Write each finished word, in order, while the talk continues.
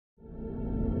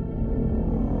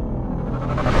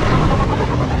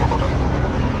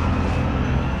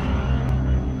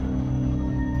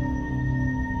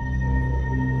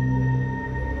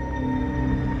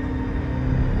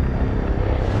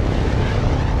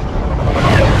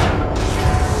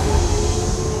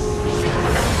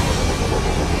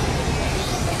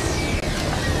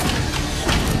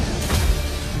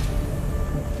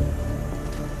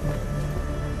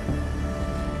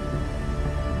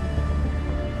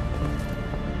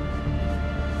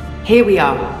Here we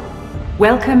are.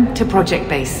 Welcome to Project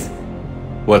Base.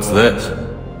 What's this?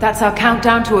 That's our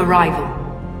countdown to arrival.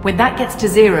 When that gets to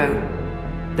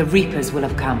 0, the Reapers will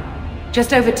have come.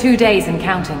 Just over 2 days and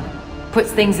counting.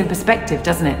 Puts things in perspective,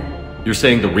 doesn't it? You're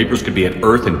saying the Reapers could be at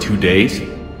Earth in 2 days?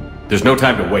 There's no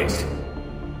time to waste.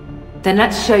 Then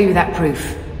let's show you that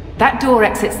proof. That door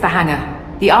exits the hangar.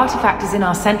 The artifact is in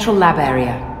our central lab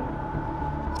area.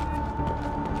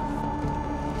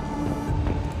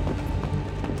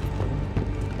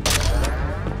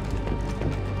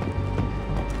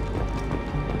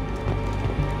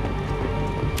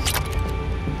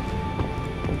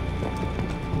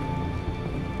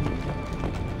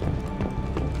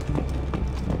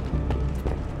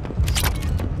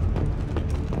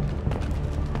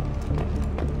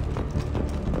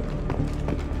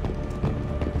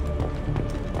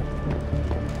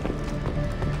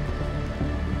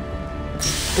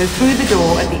 Go through the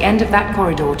door at the end of that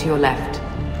corridor to your left.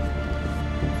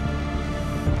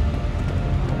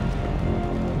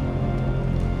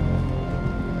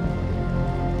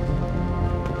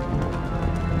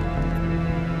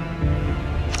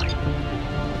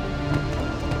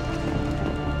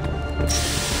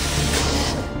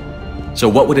 So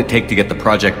what would it take to get the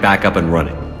project back up and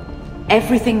running?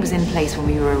 Everything was in place when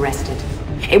we were arrested.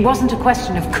 It wasn't a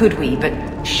question of could we, but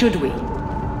should we.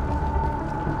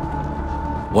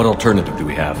 What alternative do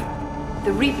we have?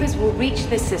 The Reapers will reach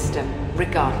this system,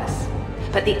 regardless.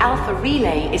 But the Alpha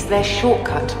Relay is their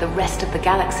shortcut to the rest of the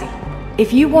galaxy.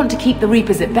 If you want to keep the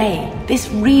Reapers at bay, this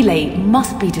relay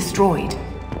must be destroyed.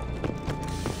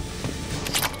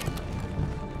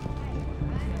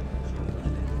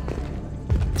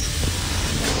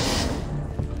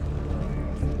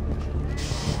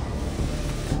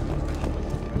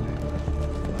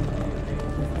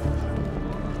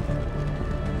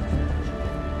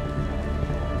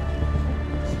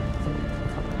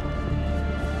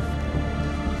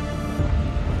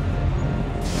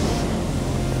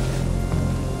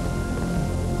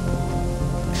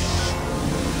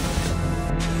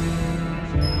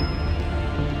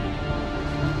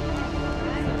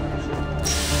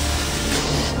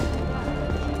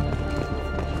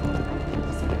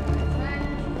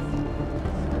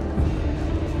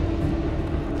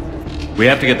 We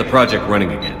have to get the project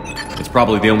running again. It's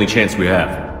probably the only chance we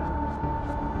have.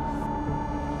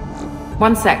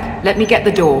 One sec, let me get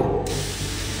the door.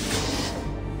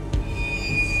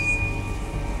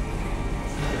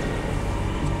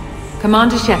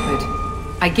 Commander Shepard,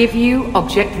 I give you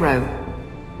Object Rho.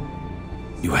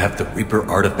 You have the Reaper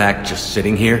artifact just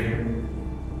sitting here?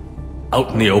 Out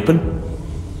in the open?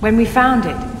 When we found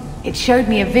it, it showed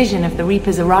me a vision of the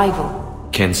Reaper's arrival.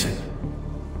 Kenson,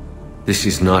 this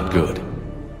is not good.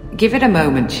 Give it a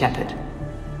moment, Shepard.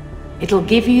 It'll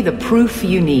give you the proof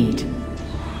you need.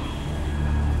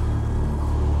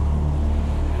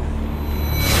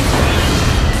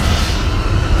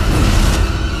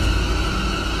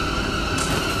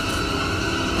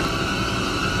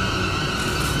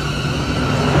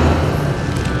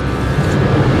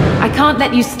 I can't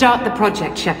let you start the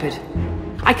project, Shepard.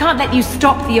 I can't let you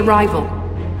stop the arrival.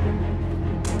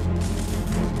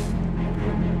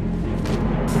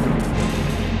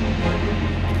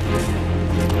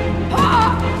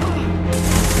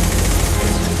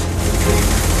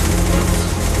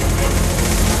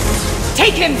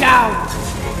 Take him down!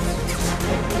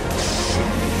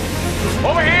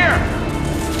 Over here!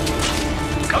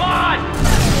 Come on!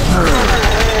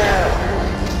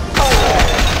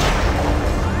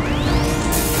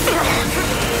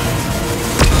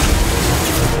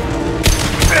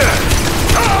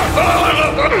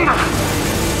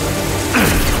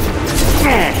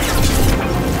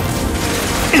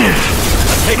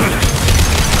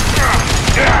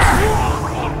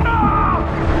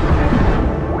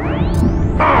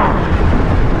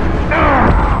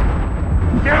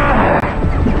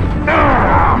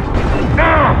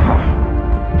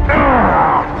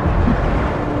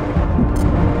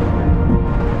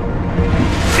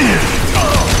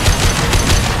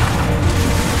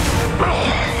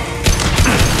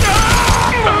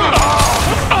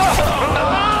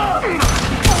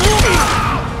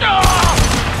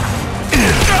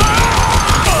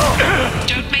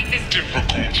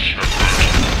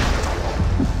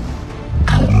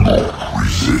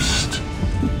 Resist.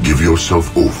 Give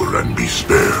yourself over and be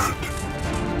spared.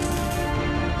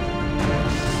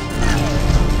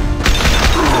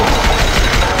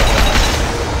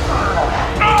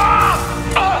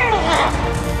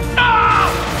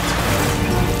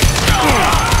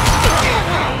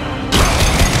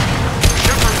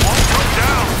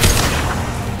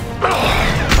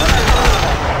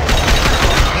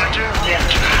 I don't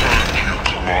want to hurt you,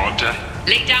 Commander.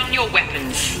 Lay down your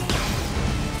weapons.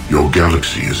 Your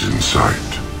galaxy is in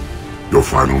sight. Your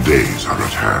final days are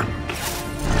at hand.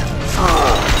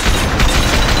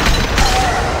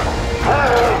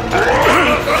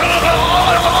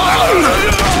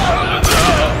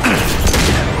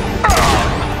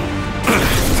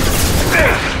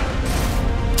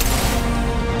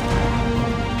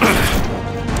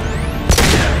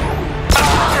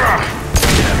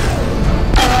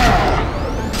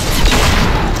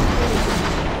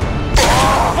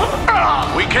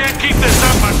 We can't keep this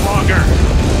up much longer.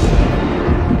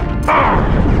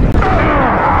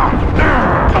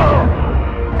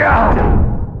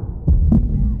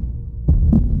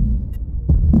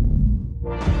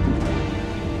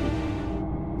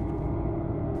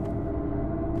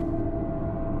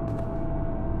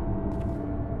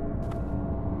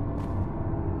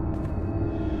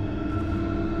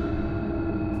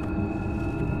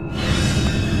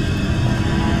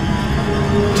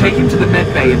 Take him to the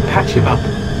med bay and patch him up.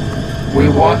 We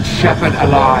want Shepard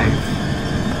alive.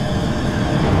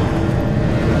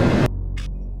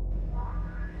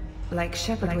 Like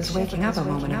Shepard was waking up a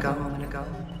moment ago.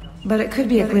 But it could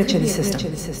be a glitch in the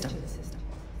system.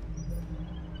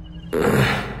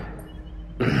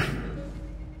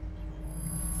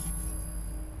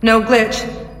 No glitch.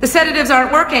 The sedatives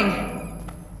aren't working.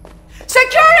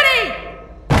 Security!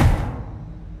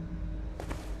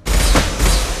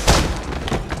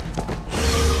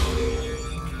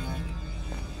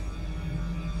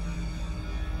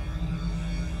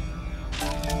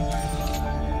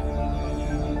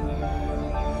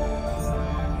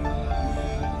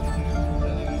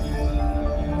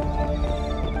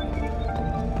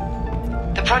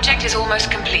 The project is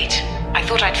almost complete. I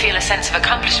thought I'd feel a sense of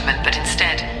accomplishment, but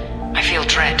instead, I feel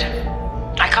dread.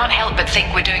 I can't help but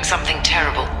think we're doing something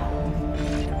terrible.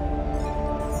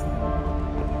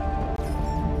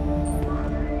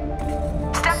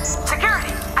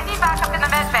 Security! I need backup in the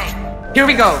med bay. Here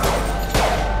we go.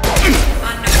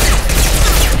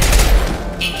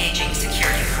 Engaging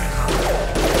security protocol.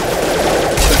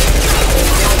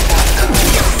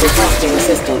 Requesting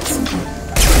assistance.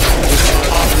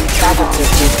 Backup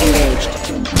systems engaged.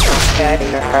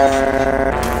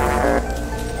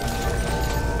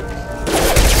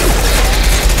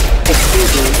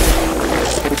 Excuse me.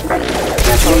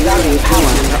 Vessel routing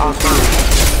power are offline.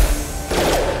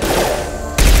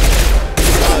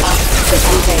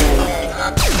 System failing.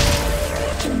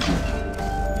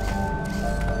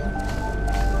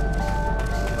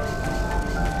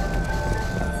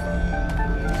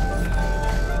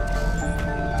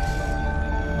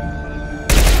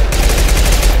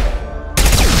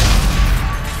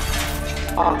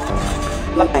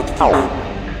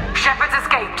 Shepard's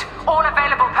escaped. All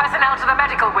available personnel to the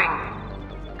medical wing.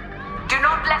 Do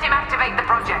not let him activate the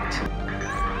project.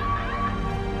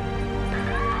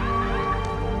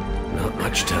 Not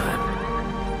much time.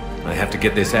 I have to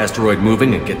get this asteroid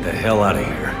moving and get the hell out of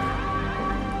here.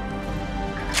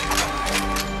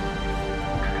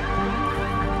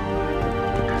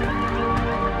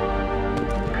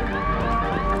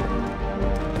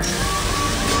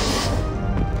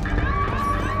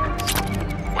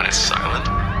 When it's silent,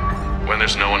 when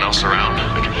there's no one else around,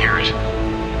 I can hear it.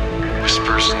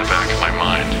 Whispers in the back of my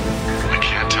mind. I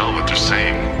can't tell what they're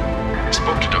saying. I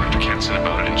spoke to Dr. Kenson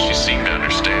about it and she seemed to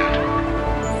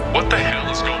understand. What the hell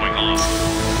is going on?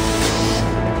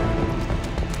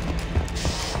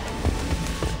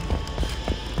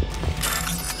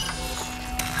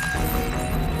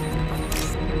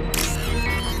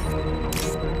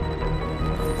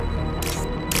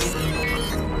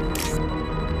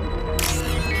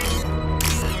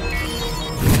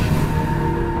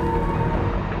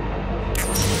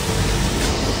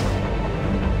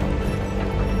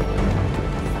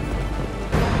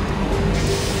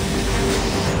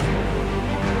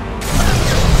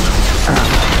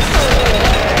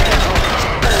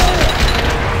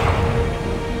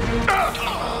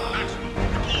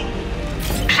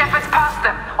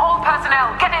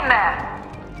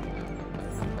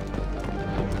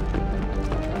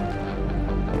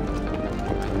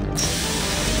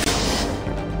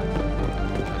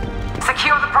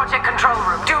 project control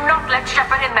room. Do not let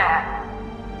Shepard in there.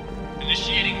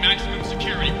 Initiating maximum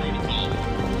security protocol.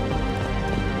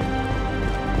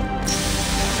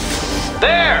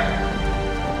 There!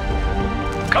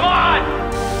 Come on!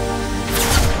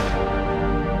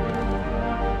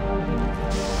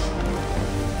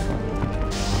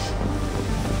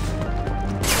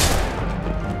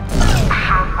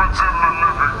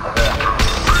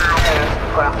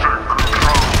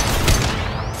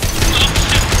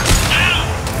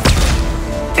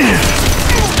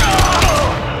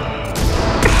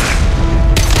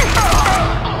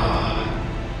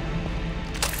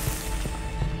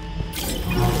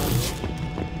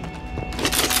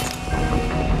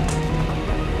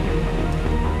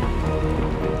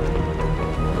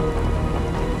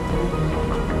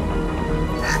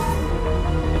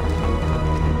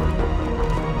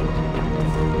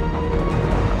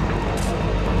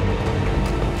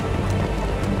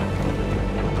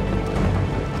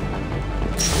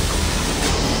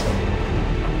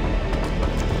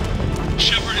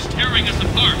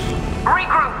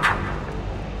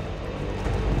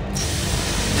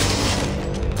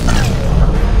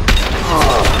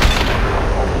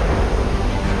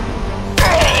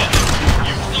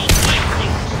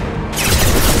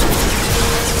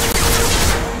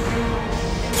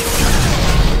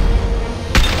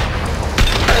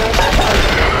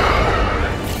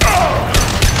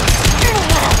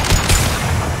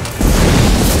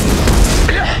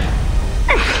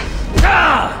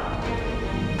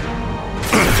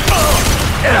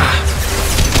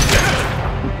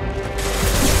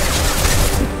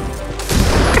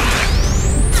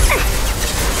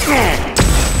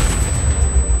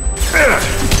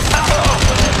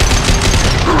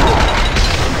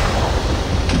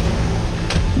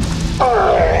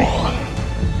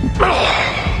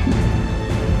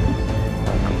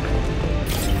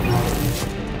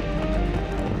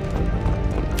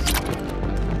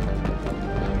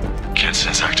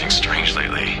 Kenson's acting strange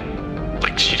lately.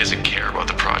 Like she doesn't care about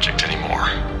the project anymore.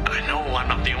 I know I'm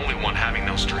not the only one having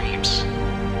those dreams.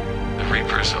 The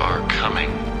Reapers are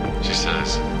coming, she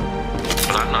says.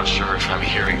 But I'm not sure if I'm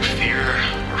hearing fear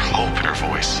or hope in her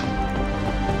voice.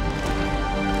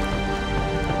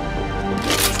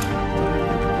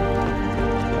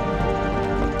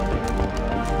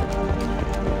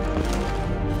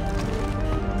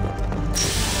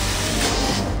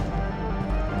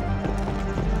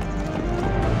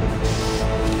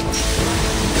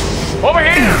 Over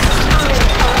here!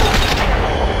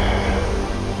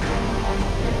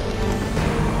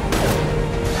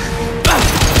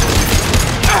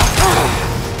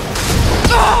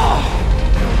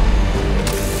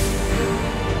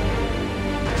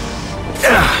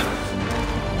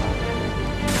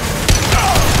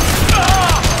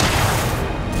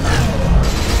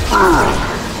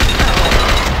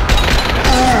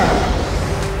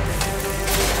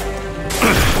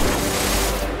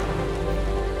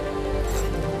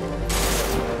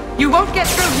 You won't get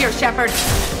through here, Shepard.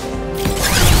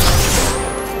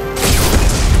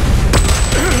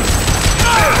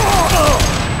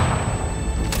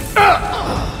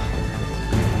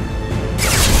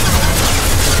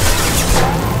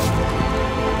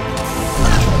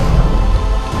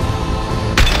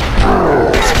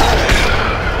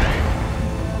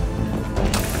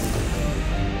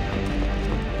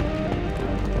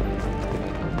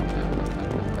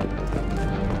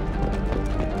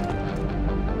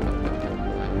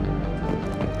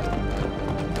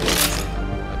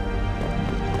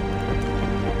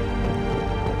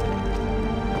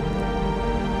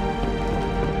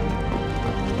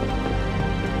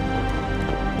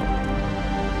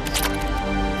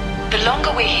 The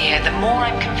longer we're here, the more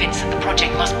I'm convinced that the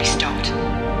project must be stopped.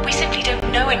 We simply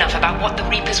don't know enough about what the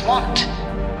Reapers want.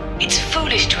 It's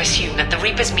foolish to assume that the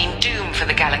Reapers mean doom for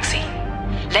the galaxy.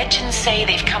 Legends say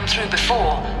they've come through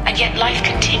before, and yet life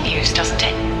continues, doesn't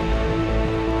it?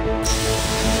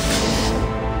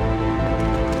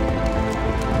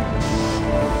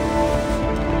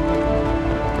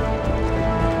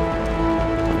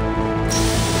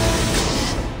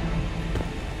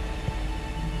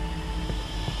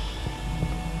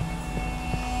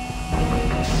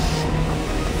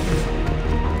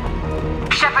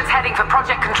 Shepard's heading for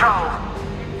Project Control.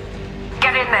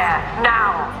 Get in there,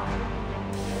 now!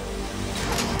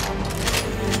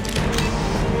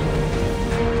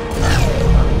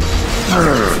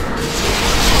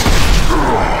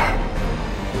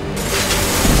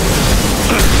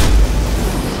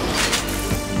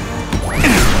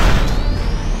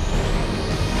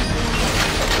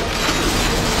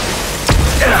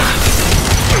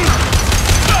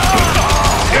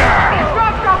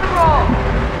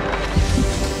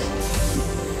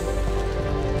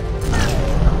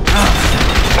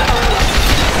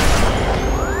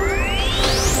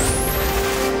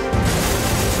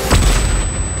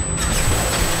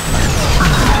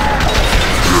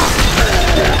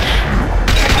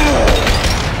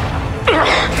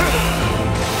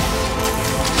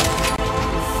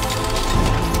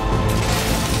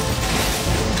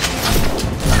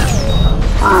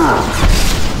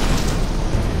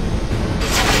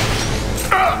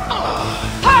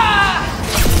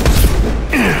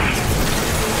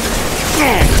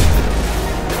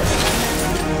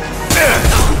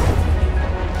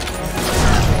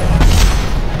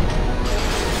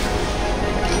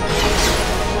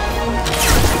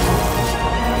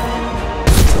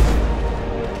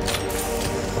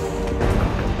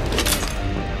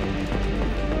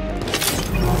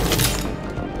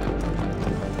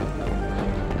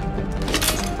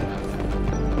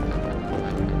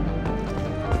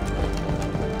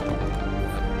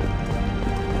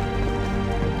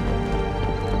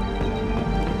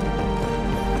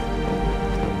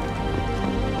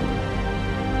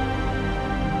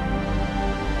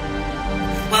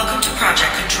 Welcome to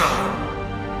Project Control.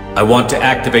 I want to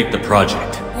activate the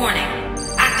project. Warning.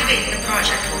 Activating the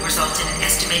project will result in an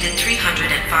estimated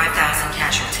 305,000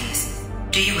 casualties.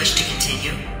 Do you wish to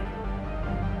continue?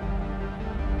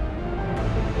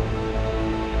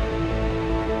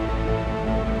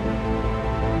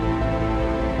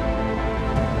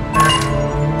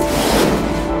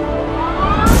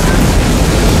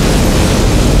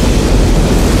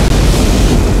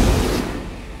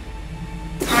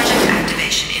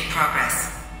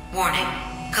 Warning.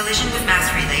 Collision with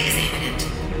mass relay is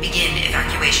imminent. Begin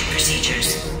evacuation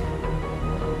procedures.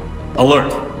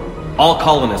 Alert! All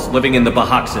colonists living in the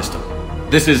Bahak system.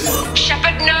 This is...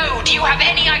 Shepard, no! Do you have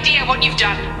any idea what you've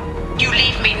done? You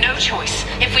leave me no choice.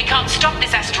 If we can't stop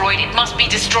this asteroid, it must be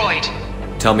destroyed.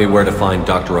 Tell me where to find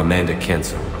Dr. Amanda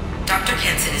Kenson. Dr.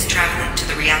 Kenson is traveling to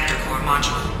the reactor core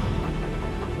module.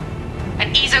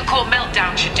 An ESO-core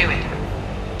meltdown should do it.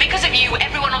 Because of you,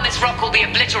 everyone on this rock will be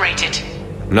obliterated.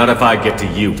 Not if I get to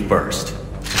you first.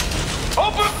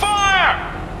 Open fire!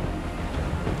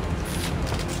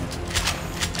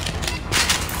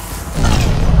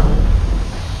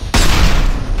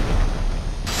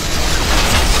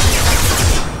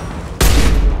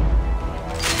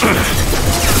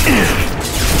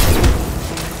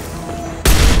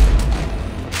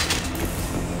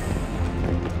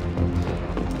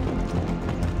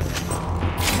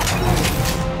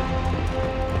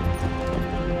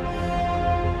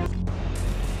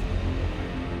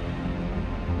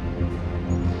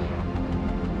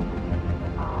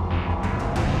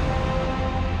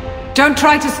 Don't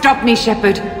try to stop me,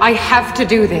 Shepard. I have to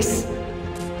do this.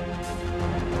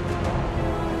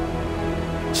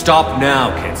 Stop now,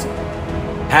 Kenson.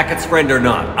 Hackett's friend or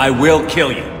not, I will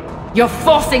kill you. You're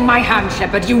forcing my hand,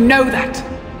 Shepard. You know that.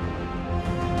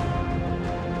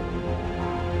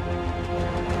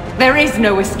 There is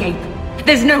no escape.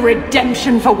 There's no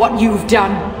redemption for what you've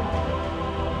done.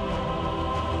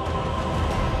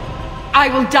 I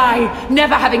will die,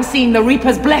 never having seen the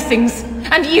Reaper's blessings,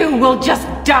 and you will just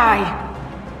die.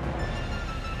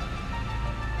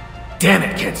 Damn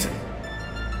it, Kenson.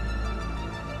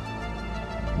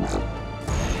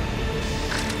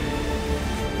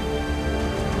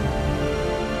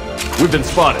 We've been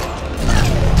spotted.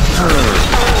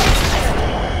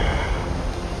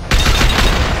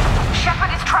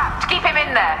 Shepard is trapped. Keep him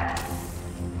in there.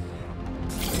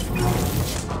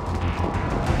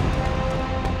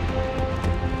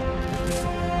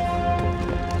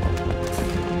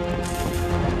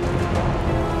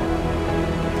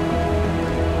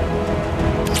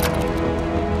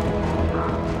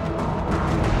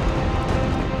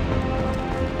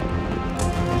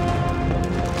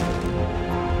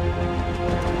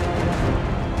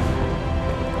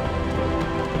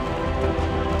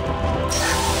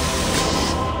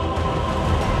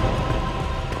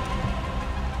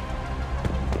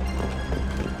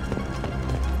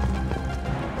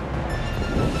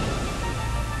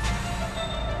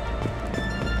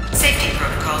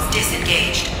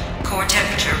 Disengaged. Core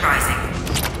temperature rising.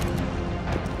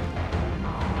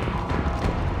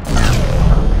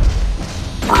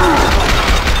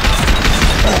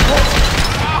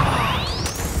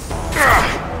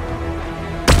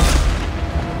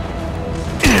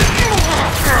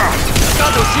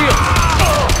 Got those shields!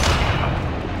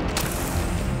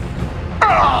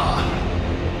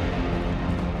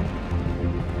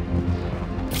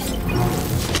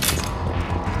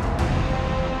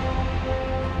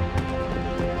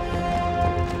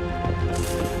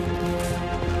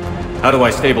 How do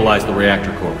I stabilize the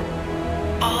reactor core?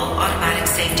 All automatic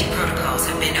safety protocols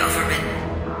have been overridden.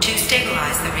 To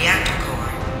stabilize the reactor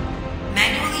core,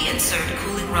 manually insert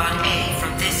cooling rod A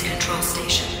from this control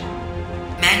station.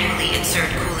 Manually insert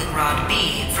cooling rod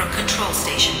B from control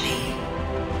station B.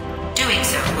 Doing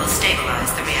so will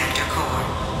stabilize the reactor core.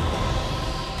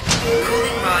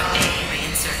 Cooling rod A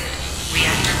reinserted.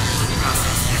 Reactor cooling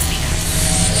process has begun.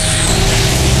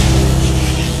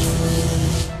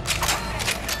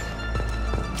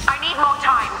 More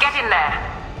time. Get in there.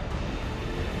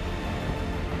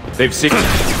 They've seen...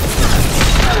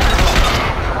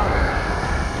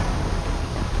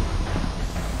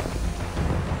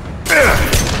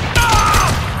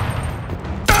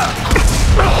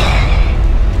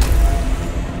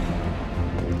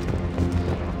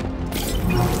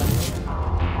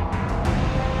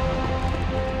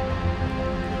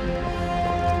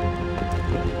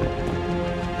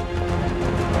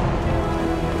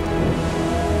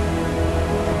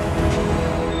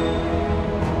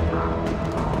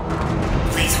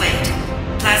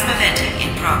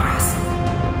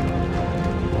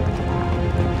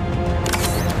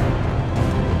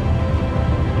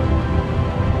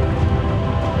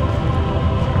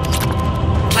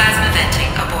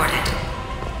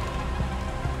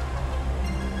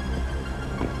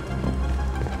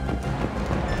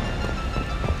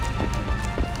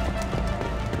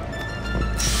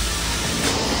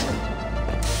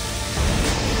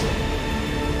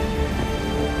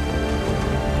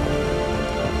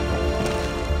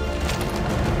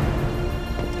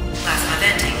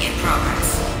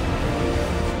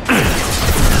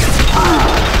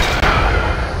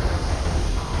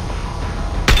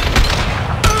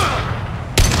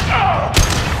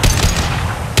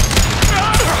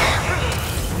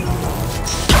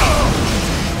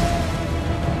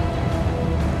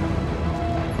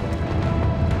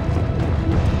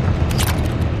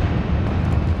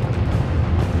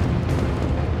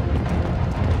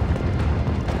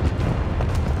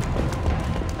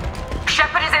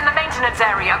 maintenance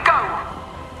area. Go!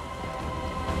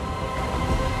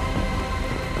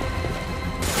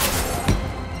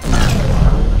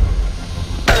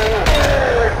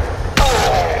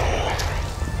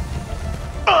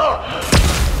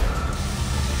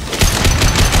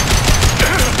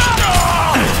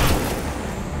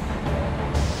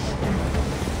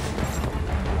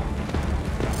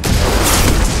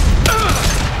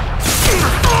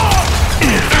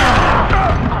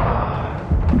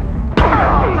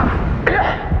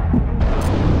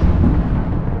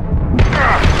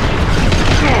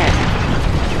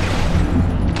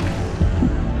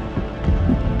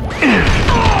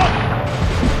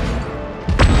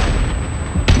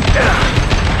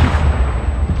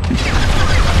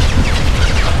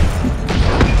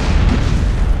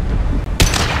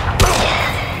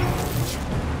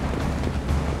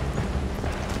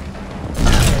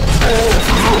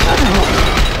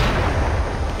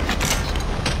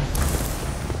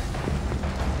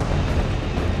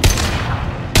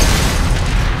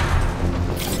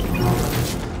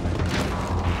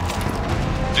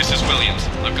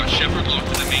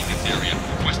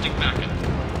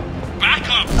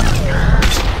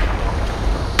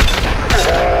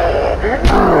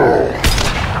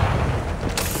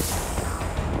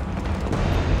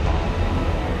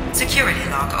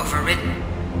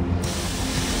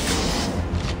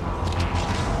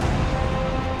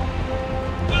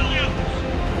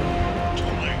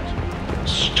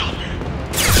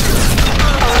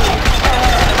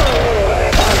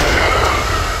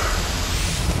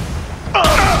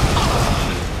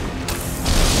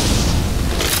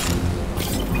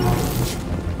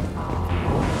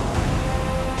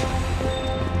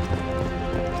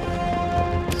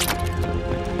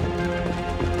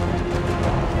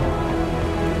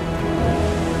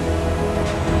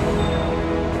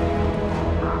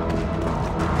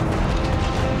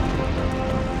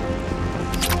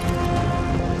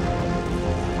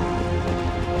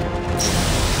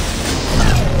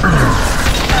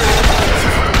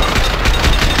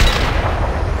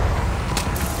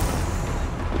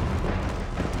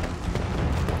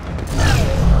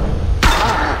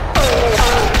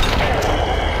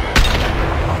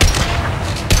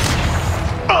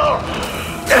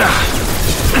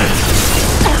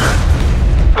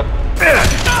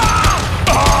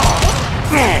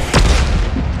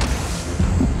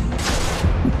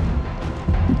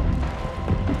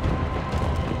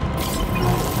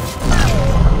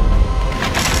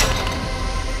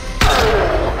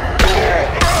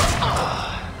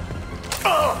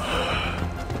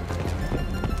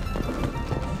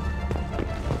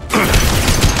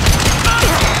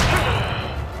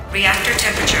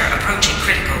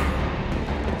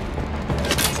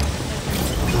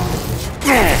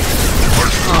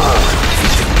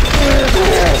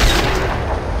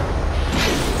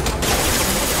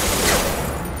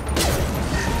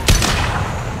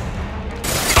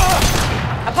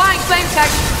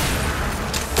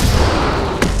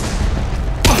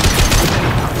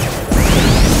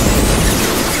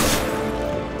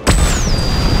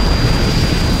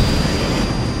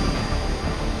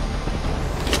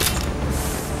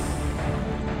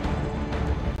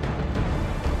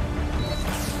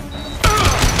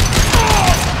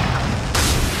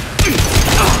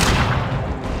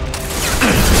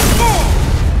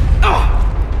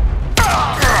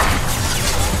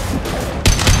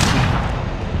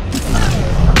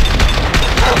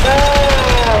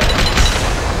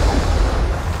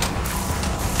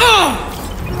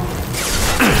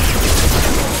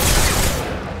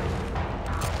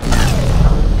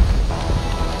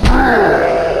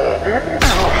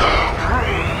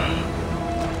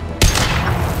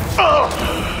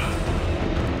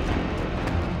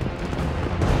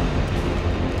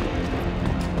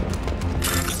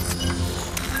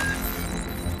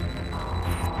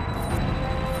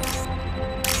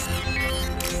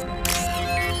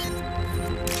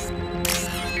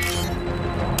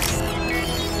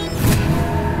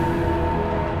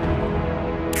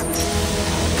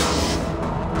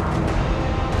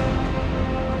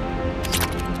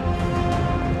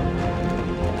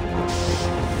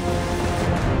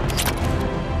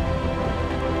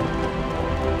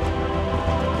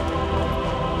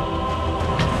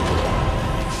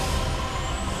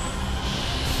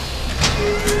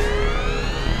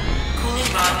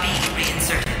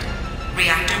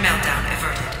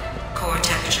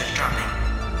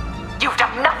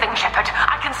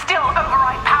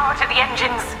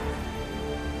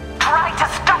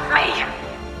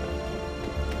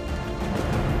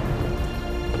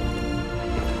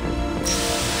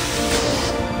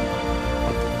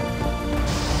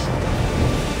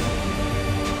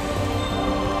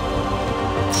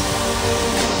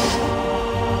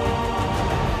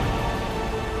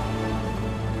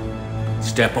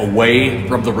 Step away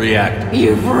from the reactor.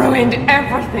 You've ruined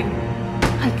everything.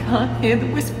 I can't hear the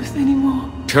whispers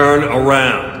anymore. Turn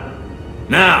around.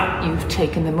 Now! You've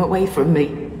taken them away from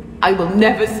me. I will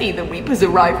never see the Reaper's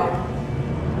arrival.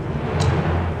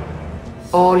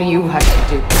 All you had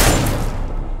to do